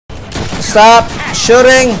Stop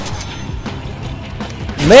shooting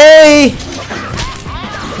me!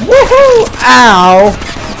 Woohoo! Ow!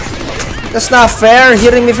 That's not fair,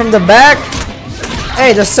 hitting me from the back.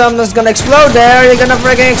 Hey, there's something that's gonna explode there. You're gonna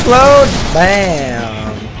freaking explode.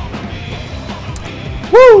 Bam!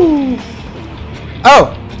 Woo!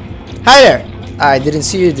 Oh! Hi there! I didn't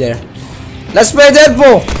see you there. Let's play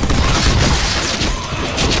Deadpool!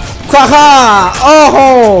 Quaha!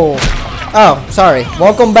 Oh! Oh, sorry.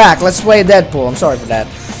 Welcome back. Let's play Deadpool. I'm sorry for that.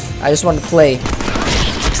 I just want to play.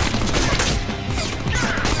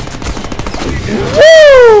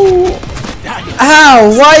 Woo!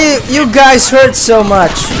 Ow! Why you guys hurt so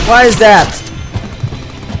much? Why is that?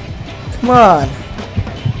 Come on.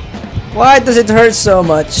 Why does it hurt so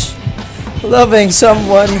much? Loving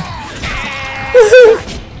someone.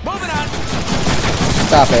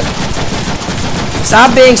 Stop it.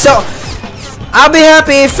 Stop being so... I'll be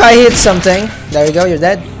happy if I hit something. There you go, you're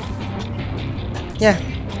dead. Yeah,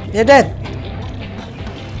 you're dead.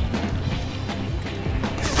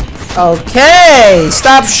 Okay,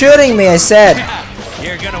 stop shooting me, I said.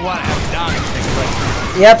 You're gonna want to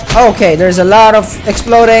have Yep, okay, there's a lot of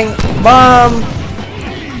exploding. Bomb.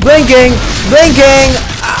 Blinking. Blinking.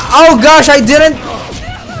 Oh gosh, I didn't.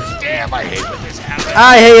 Damn, I hate when this happens.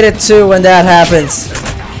 I hate it too when that happens.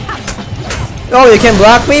 Oh, you can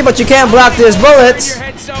block me, but you can't block these bullets.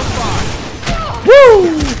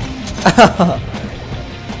 Woo!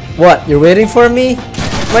 What? You're waiting for me?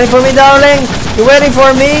 Waiting for me, darling? You're waiting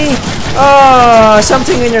for me? Oh,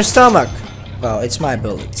 something in your stomach. Well, it's my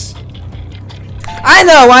bullets. I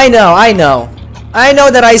know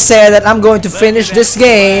that I said that I'm going to finish this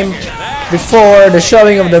game before the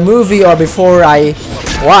showing of the movie or before I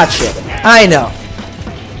watch it. I know,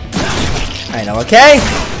 okay?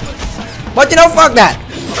 But you know, fuck that.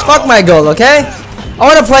 Fuck my goal, okay? I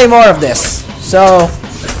want to play more of this. So,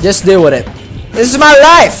 just deal with it. This is my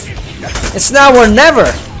life. It's now or never.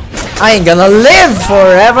 I ain't gonna live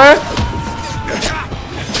forever.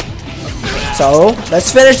 So,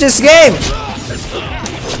 let's finish this game.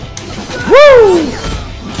 Woo!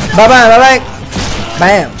 Bye-bye, bye-bye.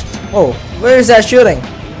 Bam. Oh, where is that shooting?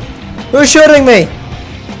 Who's shooting me?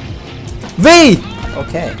 V!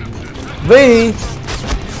 Okay. V!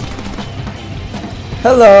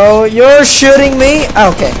 Hello, you're shooting me?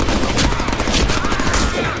 Okay.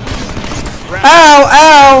 Ow,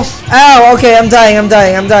 ow, ow. Okay, I'm dying.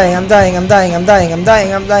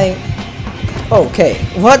 Okay,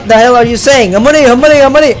 what the hell are you saying? How many? Oh,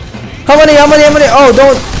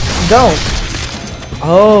 don't.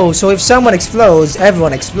 Oh, so if someone explodes,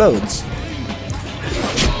 everyone explodes.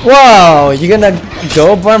 Whoa, you're gonna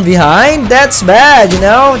go from behind? That's bad, you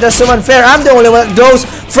know? That's so unfair. I'm the only one that goes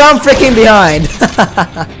from freaking behind.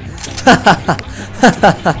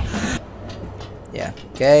 Yeah,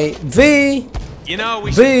 okay. V. You know,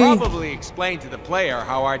 we should probably explain to the player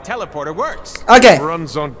how our teleporter works. Okay. It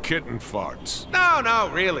runs on kitten farts. No,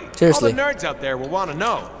 really. Seriously. All the nerds out there will want to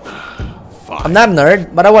know. Fine. I'm not a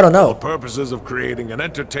nerd, but I want to know. For the purposes of creating an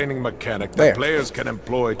entertaining mechanic Where? that players can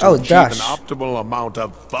employ to achieve gosh. an optimal amount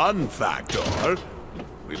of fun factor,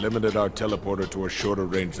 we limited our teleporter to a shorter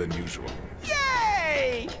range than usual.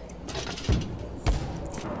 Yay!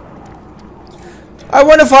 I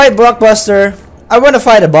want to fight Blockbuster. I want to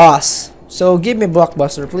fight a boss. So give me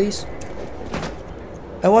Blockbuster, please.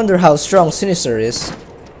 I wonder how strong Sinister is.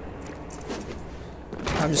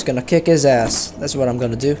 I'm just gonna kick his ass. That's what I'm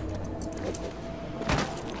gonna do.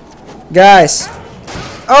 Guys.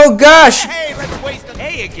 Oh gosh! Hey, let's waste a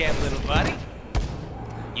hey again, little buddy.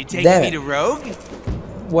 You taking Damn me it. to Rogue?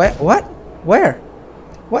 What? What? Where?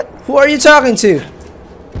 What? Who are you talking to?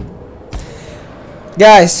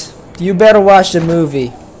 Guys, you better watch the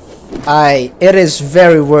movie. It is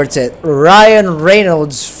very worth it. Ryan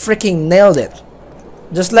Reynolds freaking nailed it.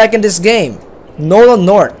 Just like in this game. Nolan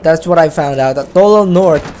North, that's what I found out, that Nolan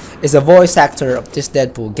North is a voice actor of this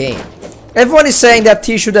Deadpool game. Everyone is saying that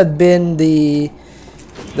he should have been the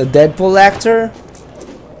Deadpool actor,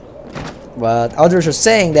 but others are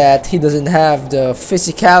saying that he doesn't have the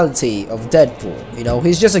physicality of Deadpool. You know,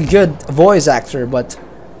 he's just a good voice actor, but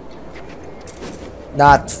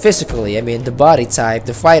not physically. I mean, the body type,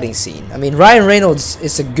 the fighting scene. I mean, Ryan Reynolds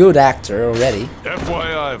is a good actor already.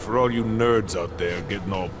 FYI for all you nerds out there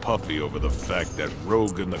getting all puffy over the fact that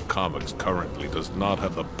Rogue in the comics currently does not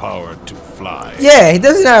have the power to fly. Yeah, he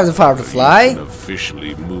doesn't have the power to fly. You can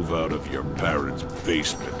officially move out of your parents'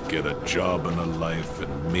 basement, get a job and a life,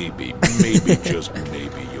 and maybe just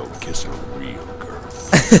maybe you'll kiss a real girl.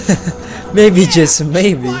 Maybe just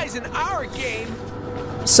maybe. Flies in our game.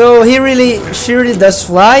 So she really does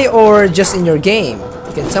fly, or just in your game?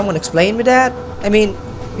 Can someone explain me that? I mean,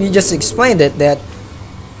 he just explained it that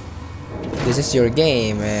this is your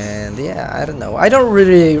game, and yeah, I don't know. I don't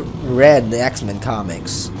really read the X-Men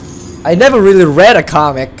comics. I never really read a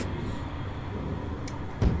comic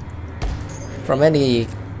from any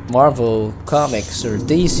Marvel comics or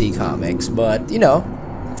DC comics, but you know,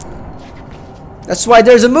 that's why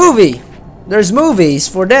there's a movie. There's movies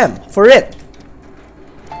for them, for it.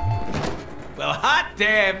 Well, hot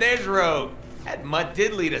damn, there's Rogue. That mutt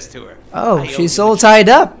did lead us to her. Oh, she's all tied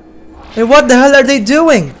up. And what the hell are they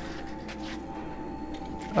doing?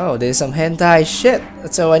 Oh, there's some hentai shit.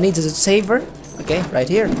 So I need to save her. Okay, right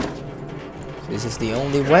here. This is the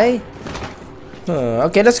only way.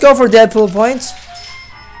 Okay, let's go for Deadpool points.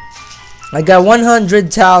 I got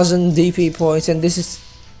 100,000 DP points, and this is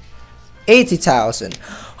 80,000.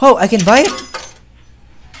 Oh, I can buy it.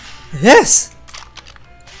 Yes.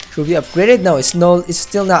 Should we upgrade it? No, it's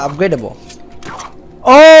still not upgradable.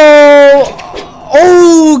 Oh,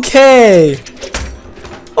 okay.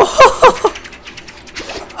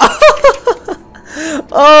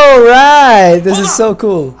 All right, this is so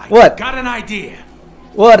cool. What? Got an idea.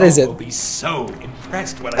 What is it? Will be so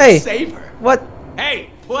impressed when I save her. What? Hey,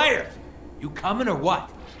 player, you coming or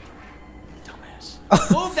what? Dumbass.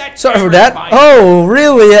 Move that. Sorry for that. Oh,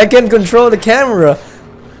 really? I can control the camera.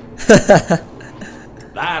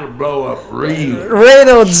 That'll blow up real.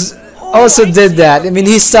 Reynolds also did that. I mean,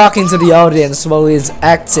 he's talking to the audience while he's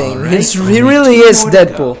acting. He really is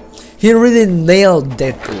Deadpool. He really nailed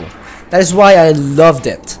Deadpool. That is why I loved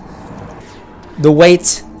it. The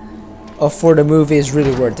wait for the movie is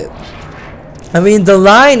really worth it. I mean, the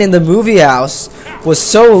line in the movie house was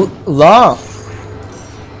so long.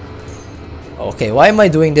 Okay, why am I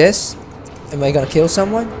doing this? Am I gonna kill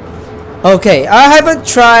someone? Okay, I haven't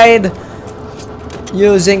tried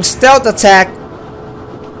using stealth attack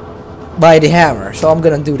by the hammer, so I'm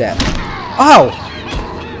gonna do that. Ow!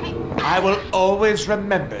 I will always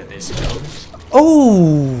remember this, Jones.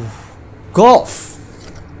 Oh! Golf.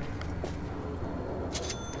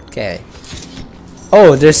 Okay.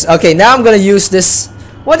 Oh, there's... Okay, now I'm gonna use this...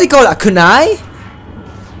 What do you call it? A kunai?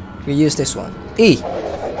 We use this one. E.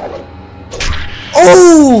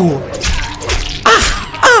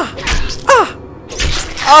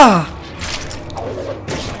 Oh!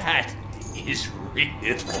 That is real.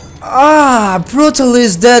 Brutal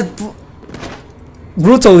is Deadpool.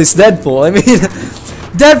 Brutal is Deadpool. I mean,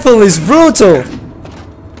 Deadpool is brutal.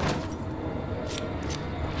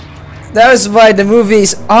 That is why the movie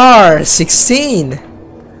is R16.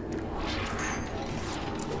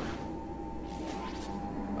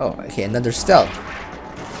 Oh, okay, another stealth.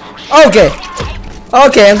 Okay.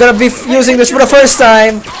 Okay, I'm gonna be using this for the first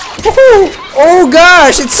time. Woohoo! Oh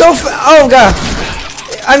gosh, it's so oh god.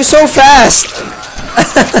 I'm so fast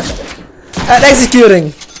at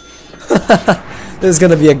executing. This is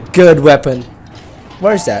gonna be a good weapon.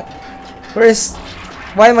 Where's that?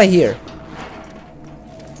 Why am I here?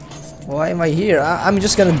 Why am I here? I'm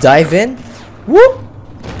just gonna dive in. Whoop!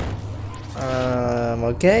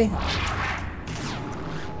 Okay.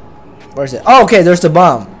 Where's it? Oh, okay, there's the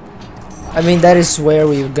bomb. I mean, that is where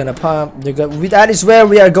we're gonna pump. That is where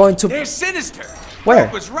we are going to. There's Sinister. Where?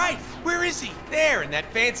 Rogue was right. Where is he? There, in that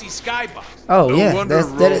fancy skybox. Oh, No yeah, wonder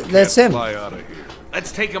that's him. Fly out of here.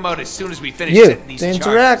 Let's take him out as soon as we finish You, setting these to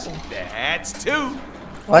interact. charges. That's two.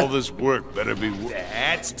 What? All this work better be worth.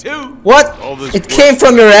 That's two. What? All this It work- came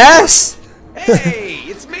from your ass? Hey,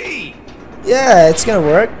 it's me. Yeah, it's gonna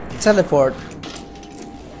work. Teleport.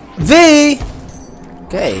 V!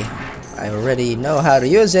 Okay, I already know how to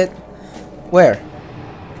use it. Where?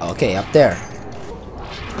 Okay, up there.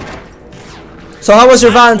 So how was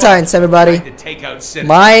your Valentine's, everybody? Tried to take out Sinister.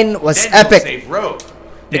 Mine was Then we'll epic save Rogue. Then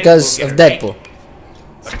because we'll of get her Deadpool. naked.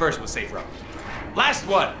 But first we'll save Rogue. Last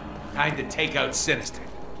one. Time to take out Sinister.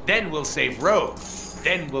 Then we'll save Rogue.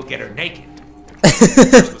 Then we'll get her naked.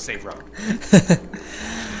 First we'll save Rogue.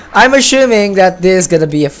 I'm assuming that this is gonna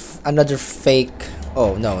be another fake.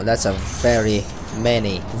 Oh no, that's a very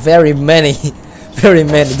many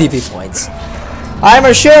DP points. I'm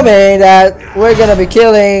assuming that we're gonna be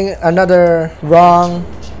killing another wrong.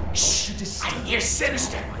 Shh, I hear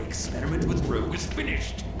Sinister. My experiment with Rogue is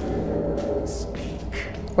finished. Speak.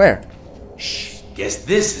 Where? Shh. Guess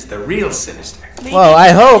this is the real Sinister. Well, I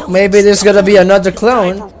hope maybe there's gonna be another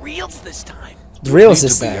clone. For reals this time. Reels Need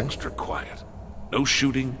this to be time. extra quiet. No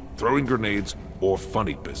shooting, throwing grenades, or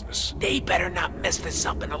funny business. They better not mess this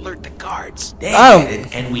up and alert the guards. They Oh. get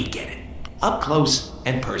it, and we get it. Up close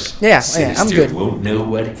and personal. Yeah, I'm Sinister good. won't know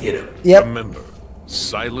what hit him. Yep. Remember,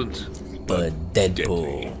 silent But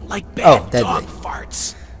Deadpool. Like Oh, bad deadly. dog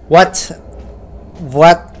farts. What?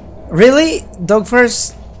 What? Really? Dog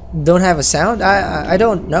first? don't have a sound? I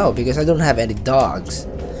don't know because I don't have any dogs.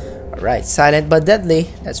 Alright, silent but deadly.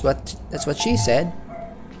 That's what she said.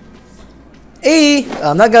 E!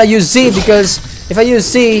 I'm not gonna use Z because if I use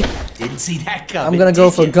Z, Didn't see that coming. I'm gonna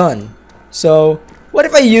go for gun. So, what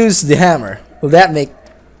if I use the hammer? Will that make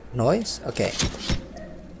noise? Okay.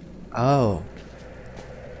 Oh.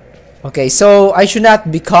 Okay, so I should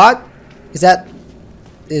not be caught? Is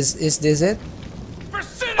this it?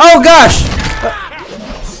 Oh gosh!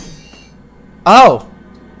 Oh.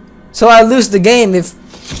 So I lose the game if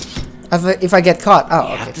I get caught. Oh,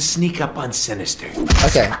 You okay. have to sneak up on Sinister.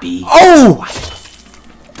 Okay. Be Oh!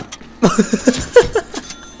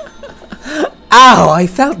 Ow, I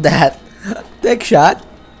felt that. Dick shot.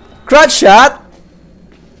 Crotch shot.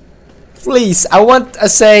 Please, I want to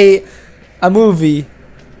say a movie.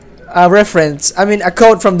 A reference. I mean, a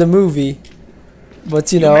quote from the movie.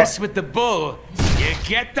 But you You know. mess with the bull, you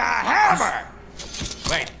get the hammer.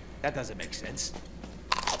 Wait, that doesn't make sense.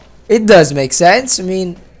 It does make sense. I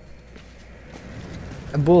mean,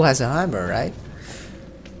 a bull has a hammer, right?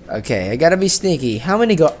 Okay, I gotta be sneaky. How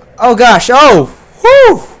many go? Oh gosh! Oh!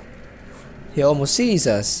 Whoo! He almost sees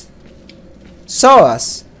us. Saw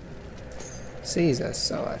us. Sees us.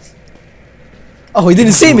 Saw us. Oh, he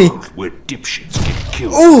didn't see me. Where dipshits get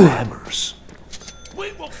killed Ooh. with hammers.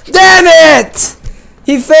 We will Damn it!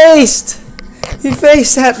 He faced. He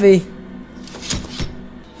faced at me.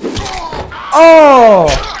 Oh!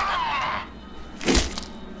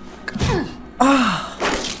 Ah!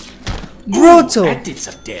 Brutal. That did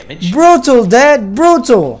some damage. Brutal, Dad.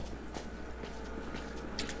 Brutal.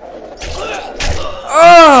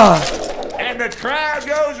 Ah! And the crowd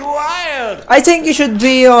goes wild. I think you should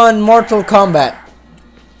be on Mortal Kombat.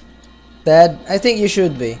 Dad, I think you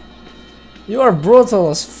should be. You are brutal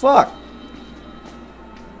as fuck.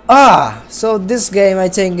 Ah, so this game I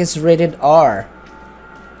think is rated R.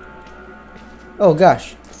 Oh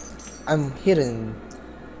gosh. I'm hidden.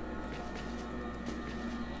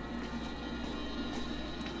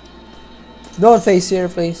 Don't face here,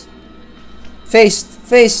 please.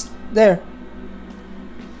 Face there.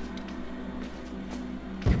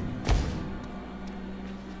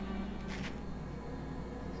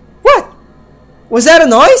 What? Was that a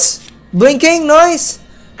noise? Blinking noise?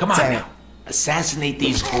 Come on Damn it. now. Assassinate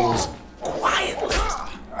these fools quietly.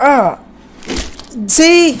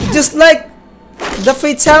 See? Just like the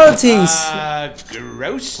fatalities.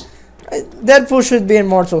 Gross. Deadpool should be in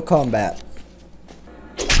Mortal Kombat.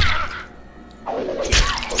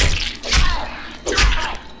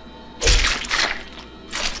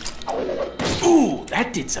 Ooh,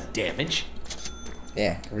 that did some damage.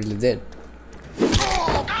 Yeah, it really did.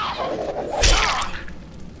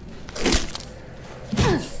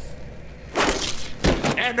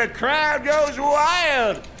 And the crowd goes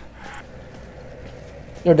wild.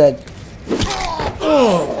 You're dead.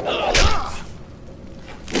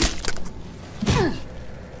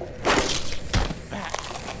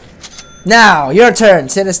 Now, your turn,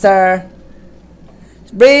 Sinister.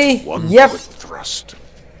 B. One Yep. quick thrust.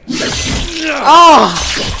 Oh,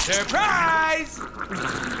 Surprise!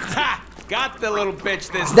 Ha! Got the little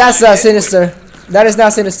bitch this that's time. not Sinister. That is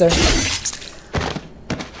not Sinister.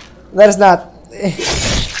 That is not.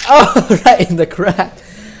 Oh, right in the crack.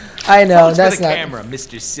 I know, Pose that's for the not. camera,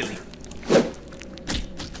 Mr. Silly.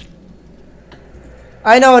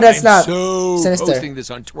 I know that's not So Sinister. posting this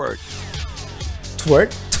on Twirt.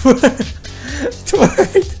 Twirt?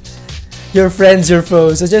 Twirt? Your friends, your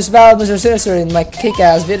foes. So just battle Mr. Sinister in my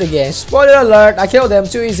kick-ass video game. Spoiler alert, I killed them.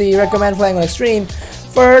 Too easy. Recommend playing on extreme.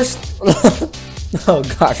 First... Oh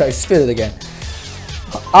gosh, I spit it again.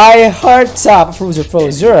 I heart top approves your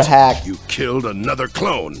pros. You're a hack. You killed another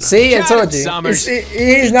clone. See, I Got told it, you. Summers.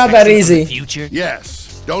 He's not that easy. Future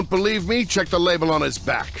Yes. Don't believe me? Check the label on his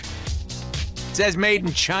back. Says made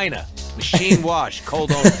in China. Machine wash,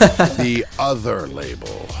 cold open. The other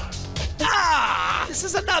label. Ah! This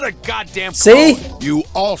is another goddamn See? clone. You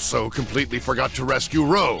also completely forgot to rescue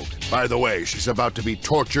Rogue. By the way, she's about to be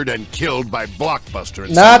tortured and killed by Blockbuster.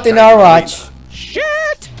 Not in our watch.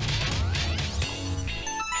 Shit!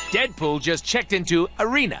 Deadpool just checked into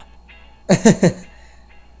Arena.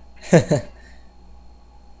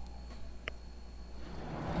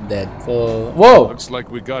 Deadpool. Whoa! Looks like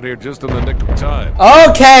we got here just in the nick of time.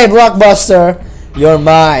 Okay, Blockbuster. You're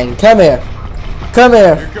mine. Come here. Come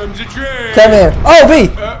here. Here comes a train. Come here. Oh, B!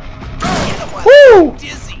 Woo!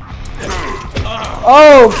 Dizzy.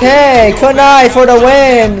 Okay, kunai for the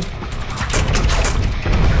win.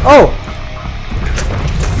 Oh.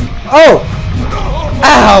 Oh.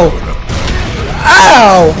 Ow.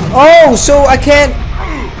 Ow. Oh, so I can't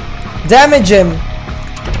damage him.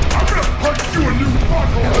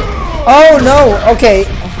 Oh no. Okay.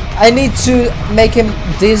 I need to make him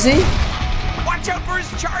dizzy. Watch out for his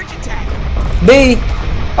charge attack. B.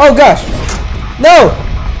 Oh gosh. No.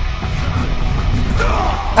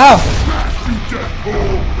 Ow.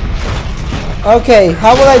 Okay.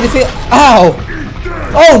 How will I defeat? Ow.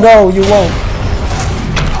 Oh no, you won't.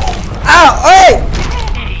 Ow. Hey.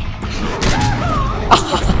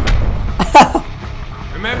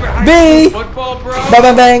 Remember high B. school football, bro? Bang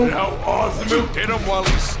bang bang. How awesome! Hit him while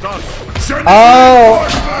he's stunned. Oh.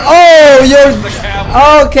 Oh, you're.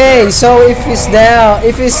 Okay. So if he's down,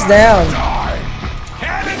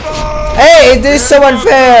 Hey, this is so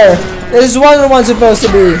unfair. This is 1-on-1 supposed to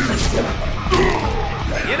be.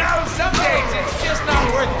 You know, some days it's just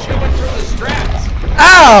not worth chewing through the straps.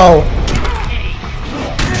 Ow.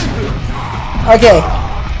 Okay.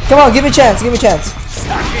 Come on, give me a chance. Give me a chance.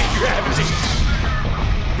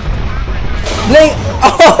 Blink.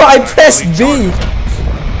 Oh, I pressed B.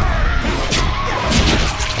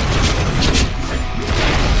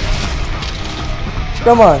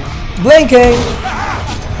 Come on. Blinking.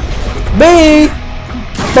 B.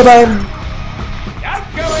 Bye-bye.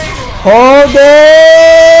 Holding.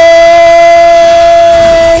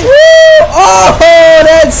 Woo! Oh,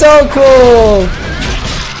 that's so cool.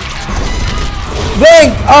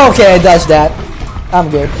 Blink. Okay, I dodged that. I'm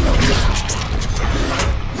good.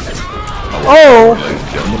 Oh.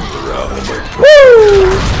 Woo!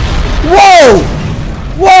 Whoa!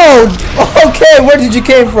 Whoa! Okay, where did you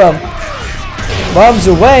came from? Bombs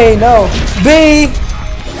away, no. B!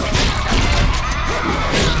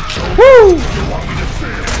 Woo!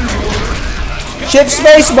 Shift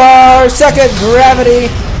spacebar, second gravity.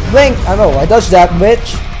 Blink. I know, I dodged that,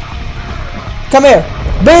 bitch. Come here.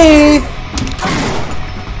 B!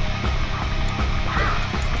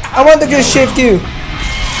 I want to just shift you.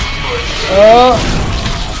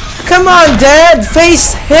 Come on, Dad!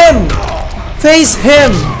 Face him! Face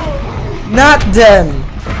him! Not them.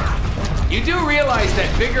 You do realize that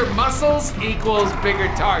bigger muscles equals bigger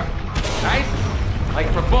target, right? Like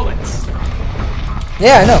for bullets.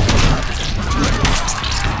 Yeah, I know.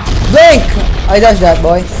 Blink! I dodged that,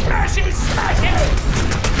 boy. Smash it! Smash it!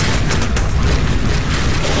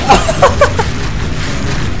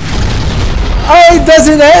 Oh, it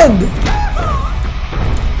doesn't end!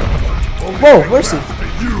 Whoa, where's he?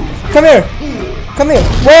 Come here! Come here!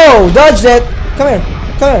 Whoa, dodge that! Come here!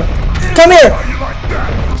 Come here! Come here!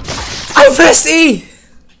 I pressed E!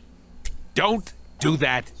 Don't do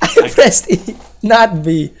that. I pressed E, not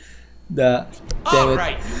B. Damn All it.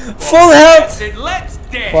 right. Full health! Then let's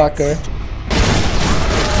dance. Fucker.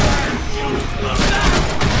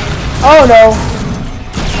 Oh no!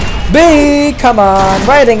 B! Come on!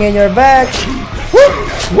 Riding in your back! Whoop!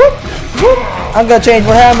 Whoop! Whoop! I'm gonna change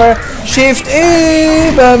for hammer. Shift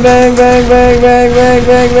E! Bang bang bang bang bang bang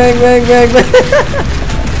bang bang bang bang bang.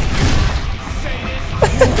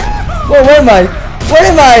 Whoa, where am I? Where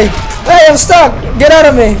am I? Hey, I'm stuck! Get out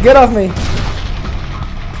of me! Get off me!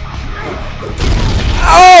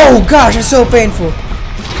 Oh gosh, it's so painful.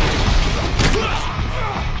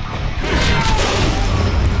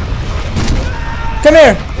 Come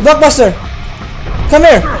here, Blockbuster! Come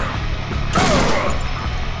here!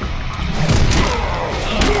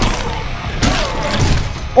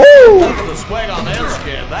 Oh!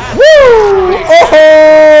 Woo!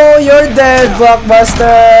 Oh, you're dead,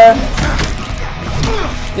 Blockbuster!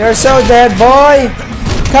 You're so dead, boy!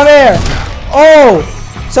 Come here! Oh!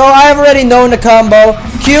 So I've already known the combo.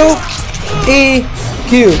 Q, E,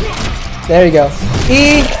 Q. There you go.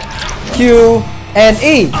 E, Q, and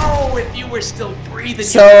E. Oh, if you were still breathing.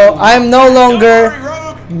 So I'm no longer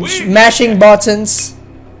mashing buttons.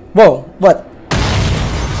 Whoa, what?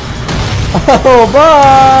 Oh,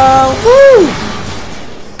 bomb! Woo!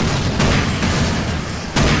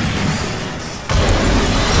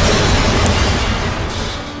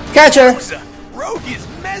 Catcher! Rogue is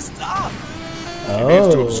messed up. He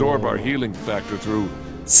needs to absorb our healing factor through.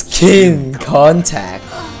 Skin contact.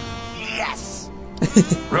 Yes.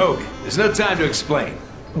 Rogue, there's no time to explain.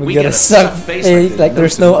 We gotta suck face face like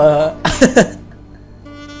there's no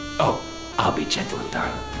Oh, I'll be gentle and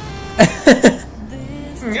darling.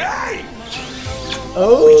 Hey!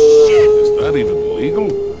 Oh Is that even legal?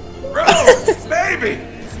 Rogue, baby,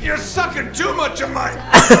 you're sucking too much of my.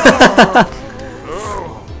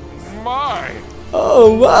 Oh my!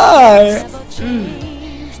 Oh my!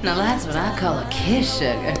 Now that's what I call a kiss,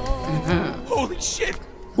 sugar. Holy shit.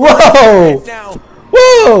 Whoa! Now.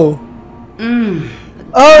 Whoa!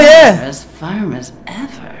 Oh yeah! As firm as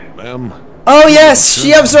ever. Ma'am, Oh yes!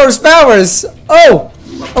 She absorbs powers! Oh!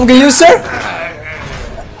 I'm gonna use her?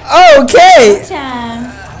 Okay!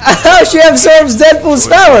 Time. Oh, she absorbs Deadpool's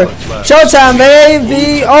power. Showtime,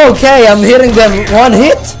 baby. Okay, I'm hitting them one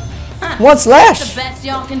hit. One slash. The best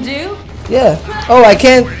y'all can do? Yeah. Oh, I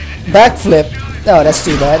can't backflip. Oh, that's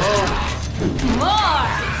too bad.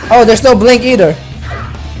 More! Oh, there's no blink either.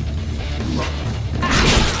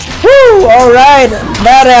 Woo! Alright.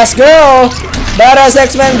 Badass girl. Badass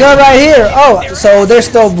X-Men girl right here. Oh, so there's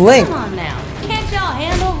no blink. Come on now. Can't y'all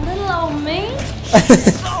handle little old me?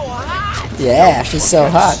 Yeah, she's so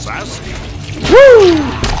hot. Woo!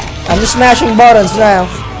 I'm just smashing buttons now.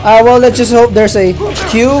 Well, let's just hope there's a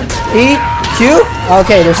Q, E, Q.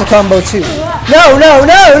 Okay, there's a combo too. No, no,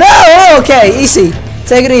 no, no! Okay, easy.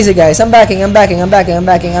 Take it easy, guys. I'm backing. One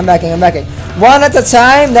at a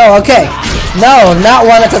time? No, okay. No, not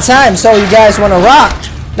one at a time. So you guys want to rock?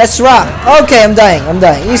 Let's rock. Okay, I'm dying.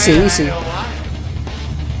 Easy.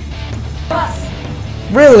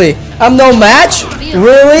 Really? I'm no match?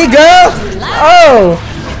 Really, girl? Oh!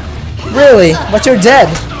 Really? But you're dead.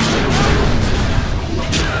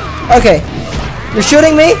 Okay. You're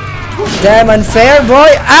shooting me? Damn unfair,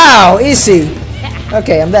 boy. Ow! Easy.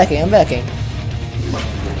 Okay, I'm backing.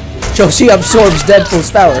 So she absorbs Deadpool's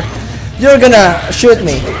power. You're gonna shoot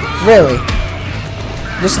me. Really?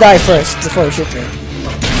 Just die first before you shoot me.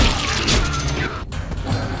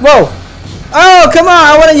 Whoa! Oh, come on!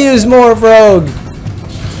 I want to use more Rogue.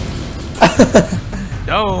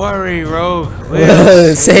 Don't worry, Rogue.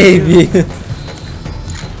 We'll save you.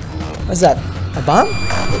 What's that? A bomb?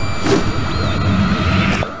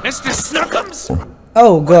 Mr. Snookums?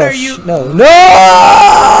 Oh gosh! are you- No!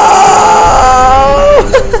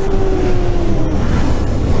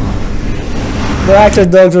 The actor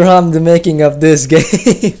Dr. Hum, the making of this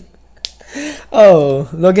game. Oh,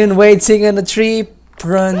 Logan waiting in the tree.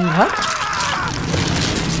 Run, huh?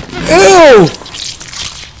 Ew!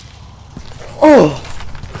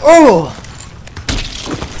 Oh!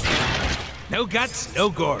 No guts, no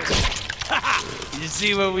gore. You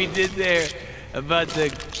see what we did there about the...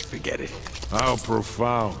 Forget it. How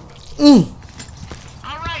profound. All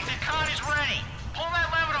right, the card is ready. Pull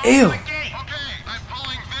that lever to Ew. open the gate. Okay, I'm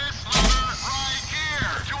pulling this lever right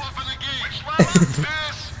here to open the gate. Which lever?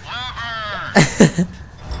 This lever.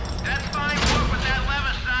 That's fine. Work with that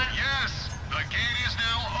lever, son. Yes, the gate is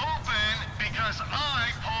now open because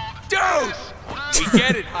I pulled Dude! this We lever.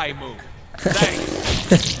 get it, High Moon. Thanks.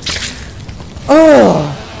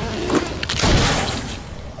 Oh!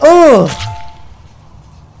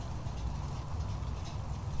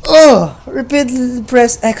 Repeatedly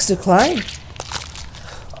press X to climb.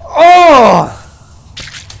 Oh!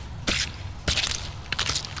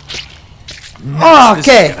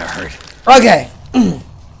 Okay. Okay.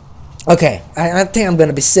 Okay. I think I'm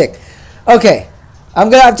gonna be sick. Okay. I'm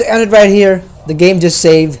gonna have to end it right here. The game just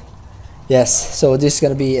saved. Yes. So this is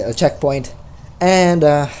gonna be a checkpoint, and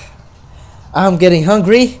I'm getting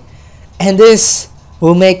hungry, and this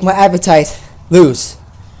will make my appetite lose.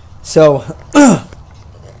 So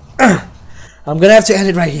I'm gonna have to end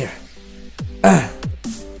it right here.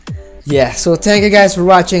 Yeah, so thank you guys for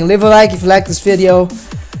watching. Leave a like if you like this video.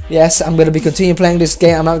 Yes, I'm gonna be continue playing this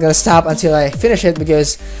game. I'm not gonna stop until I finish it,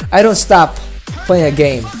 because I don't stop playing a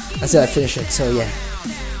game until I finish it. So yeah.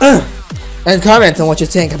 And comment on what you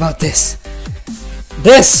think about this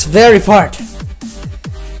very part.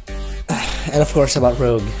 And of course about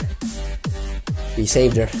Rogue. We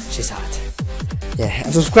saved her. She's hot. Yeah,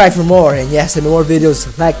 and subscribe for more, and yes, and more videos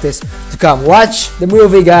like this to come. Watch the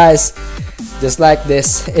movie, guys, just like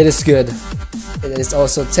this. It is good. It is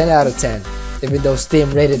also 10 out of 10, even though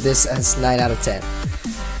Steam rated this as 9 out of 10.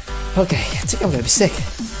 Okay, I think I'm gonna be sick.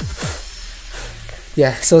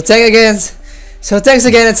 Yeah, so thanks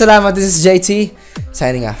again, and salamat. This is Jaytee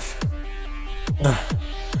signing off.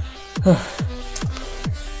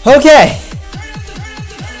 Okay.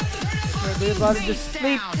 Everybody just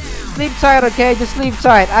sleep tight, okay? Just sleep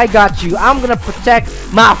tight. I got you. I'm gonna protect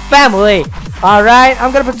my family. Alright?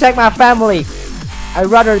 I'm gonna protect my family. I'd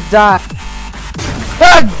rather die.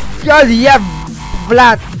 Jag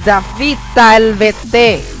blada fitta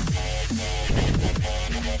helvete.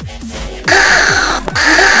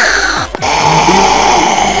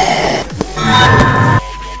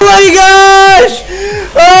 Oh my gosh!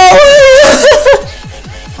 Oh my gosh!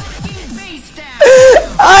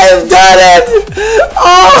 I have done it!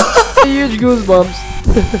 Oh! Huge goosebumps.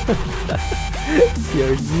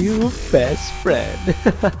 Your new best friend.